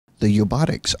The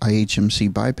Yobotics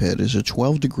IHMC biped is a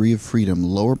 12 degree of freedom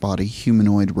lower body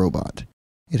humanoid robot.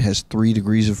 It has 3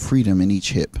 degrees of freedom in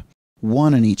each hip,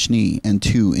 1 in each knee, and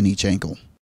 2 in each ankle.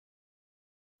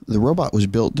 The robot was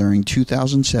built during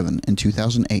 2007 and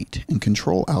 2008, and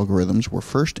control algorithms were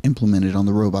first implemented on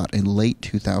the robot in late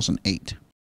 2008.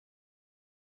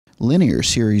 Linear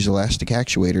series elastic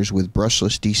actuators with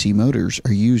brushless DC motors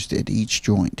are used at each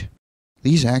joint.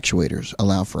 These actuators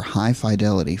allow for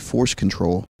high-fidelity force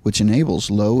control, which enables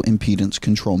low-impedance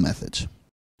control methods.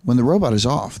 When the robot is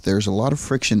off, there is a lot of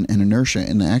friction and inertia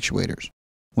in the actuators.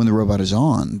 When the robot is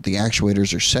on, the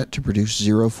actuators are set to produce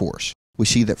zero force. We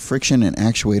see that friction and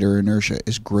actuator inertia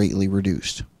is greatly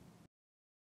reduced.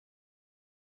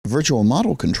 Virtual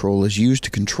model control is used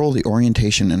to control the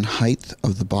orientation and height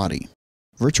of the body.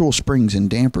 Virtual springs and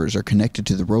dampers are connected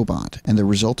to the robot, and the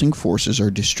resulting forces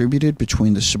are distributed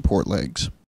between the support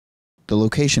legs. The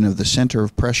location of the center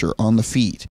of pressure on the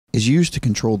feet is used to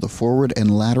control the forward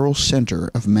and lateral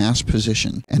center of mass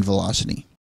position and velocity.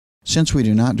 Since we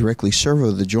do not directly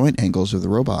servo the joint angles of the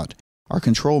robot, our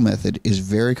control method is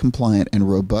very compliant and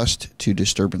robust to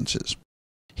disturbances.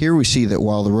 Here we see that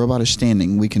while the robot is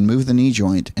standing, we can move the knee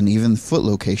joint and even the foot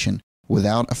location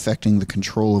without affecting the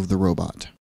control of the robot.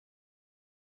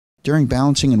 During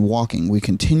balancing and walking, we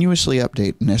continuously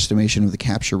update an estimation of the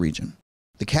capture region.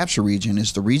 The capture region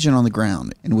is the region on the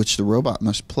ground in which the robot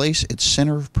must place its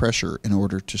center of pressure in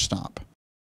order to stop.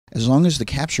 As long as the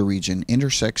capture region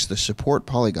intersects the support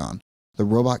polygon, the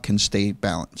robot can stay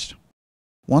balanced.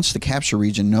 Once the capture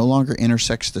region no longer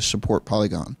intersects the support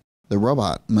polygon, the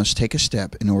robot must take a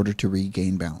step in order to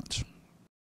regain balance.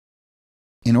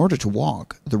 In order to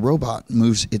walk, the robot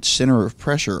moves its center of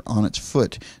pressure on its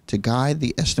foot to guide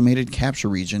the estimated capture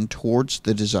region towards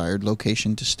the desired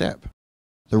location to step.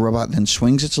 The robot then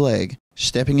swings its leg,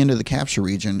 stepping into the capture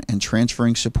region and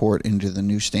transferring support into the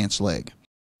new stance leg.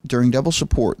 During double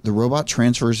support, the robot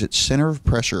transfers its center of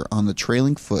pressure on the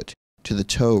trailing foot to the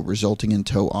toe, resulting in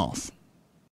toe off.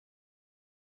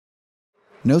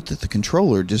 Note that the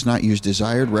controller does not use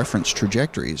desired reference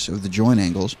trajectories of the joint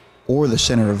angles or the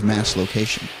center of mass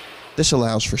location. This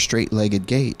allows for straight-legged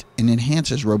gait and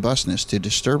enhances robustness to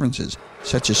disturbances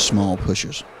such as small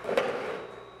pushes.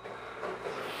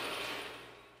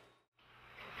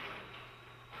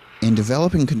 In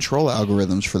developing control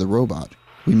algorithms for the robot,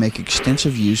 we make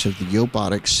extensive use of the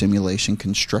Yobotics simulation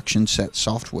construction set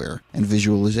software and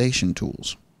visualization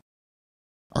tools.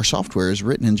 Our software is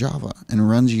written in Java and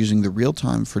runs using the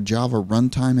real-time for Java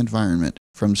runtime environment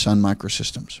from Sun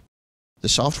Microsystems. The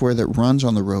software that runs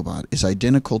on the robot is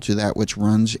identical to that which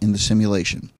runs in the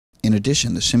simulation. In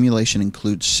addition, the simulation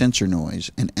includes sensor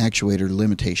noise and actuator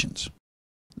limitations.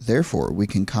 Therefore, we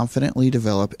can confidently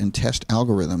develop and test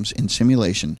algorithms in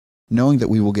simulation, knowing that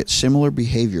we will get similar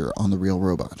behavior on the real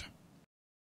robot.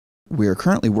 We are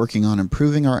currently working on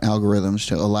improving our algorithms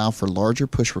to allow for larger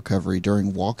push recovery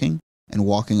during walking and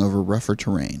walking over rougher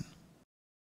terrain.